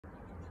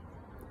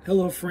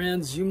Hello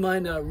friends, you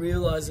might not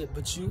realize it,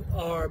 but you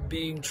are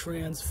being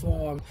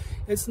transformed.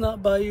 It's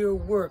not by your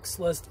works,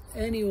 lest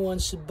anyone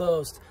should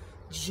boast.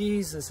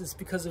 Jesus, it's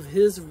because of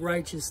his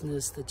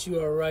righteousness that you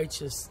are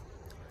righteous.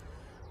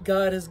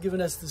 God has given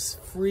us this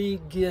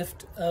free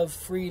gift of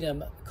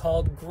freedom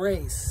called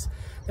grace.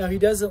 Now, he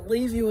doesn't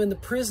leave you in the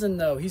prison,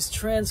 though. He's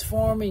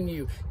transforming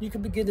you. You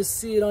can begin to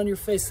see it on your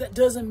face. That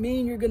doesn't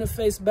mean you're going to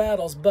face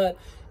battles, but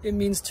it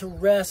means to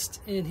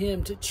rest in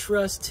him, to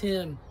trust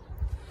him.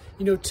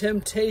 You know,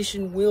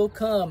 temptation will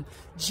come.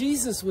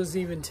 Jesus was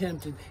even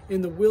tempted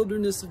in the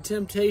wilderness of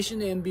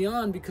temptation and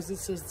beyond, because it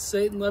says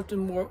Satan left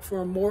him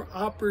for a more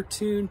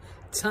opportune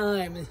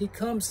time, and he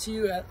comes to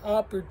you at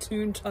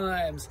opportune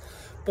times.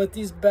 But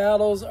these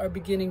battles are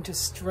beginning to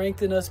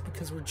strengthen us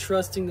because we're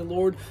trusting the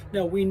Lord.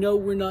 Now, we know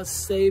we're not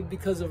saved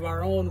because of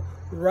our own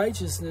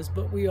righteousness,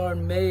 but we are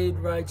made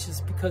righteous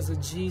because of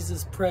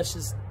Jesus'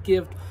 precious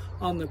gift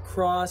on the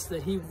cross,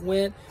 that he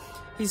went.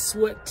 He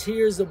sweat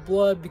tears of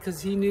blood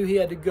because he knew he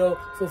had to go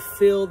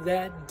fulfill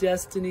that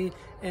destiny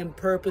and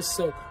purpose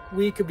so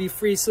we could be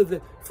free. So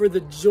that for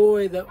the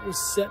joy that was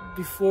set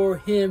before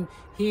him,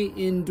 he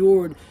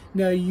endured.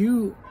 Now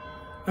you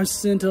are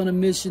sent on a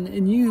mission,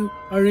 and you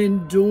are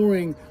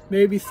enduring,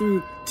 maybe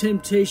through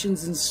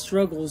temptations and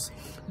struggles.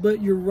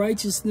 But your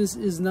righteousness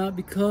is not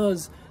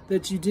because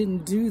that you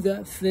didn't do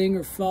that thing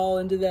or fall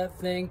into that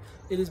thing.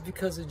 It is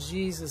because of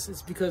Jesus.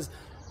 It's because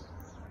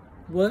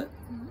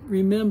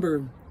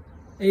remember,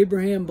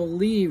 Abraham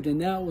believed,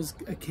 and that was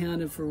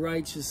accounted for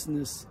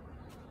righteousness.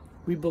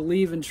 We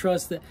believe and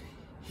trust that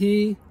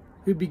he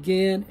who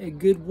began a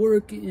good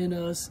work in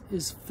us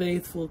is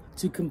faithful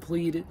to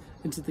complete it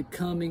into the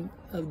coming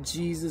of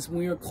Jesus.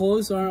 We are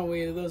close, aren't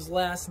we, to those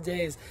last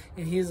days,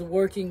 and he is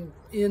working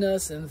in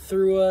us and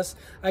through us.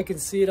 I can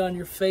see it on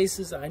your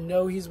faces. I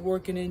know he's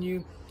working in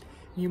you.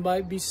 You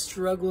might be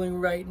struggling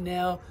right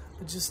now,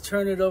 but just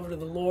turn it over to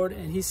the Lord.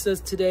 And he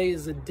says today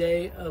is a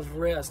day of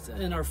rest.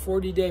 In our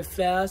 40-day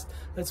fast,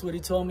 that's what he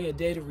told me, a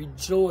day to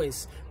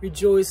rejoice.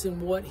 Rejoice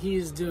in what he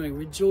is doing.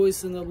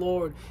 Rejoice in the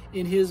Lord,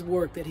 in his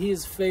work, that he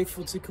is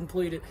faithful to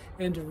complete it,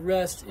 and to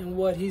rest in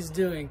what he's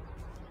doing.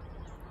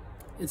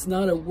 It's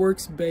not a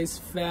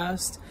works-based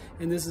fast,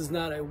 and this is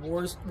not a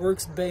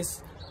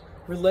works-based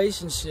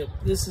relationship.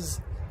 This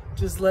is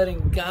just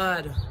letting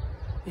God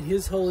and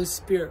his Holy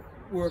Spirit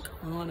work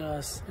on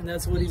us, and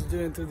that's what he's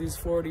doing through these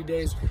 40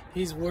 days.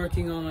 He's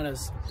working on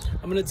us.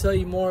 I'm going to tell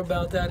you more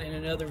about that in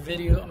another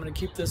video. I'm going to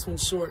keep this one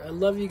short. I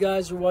love you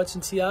guys. You're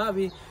watching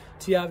Tiavi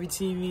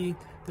TV.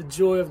 The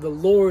joy of the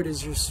Lord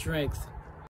is your strength.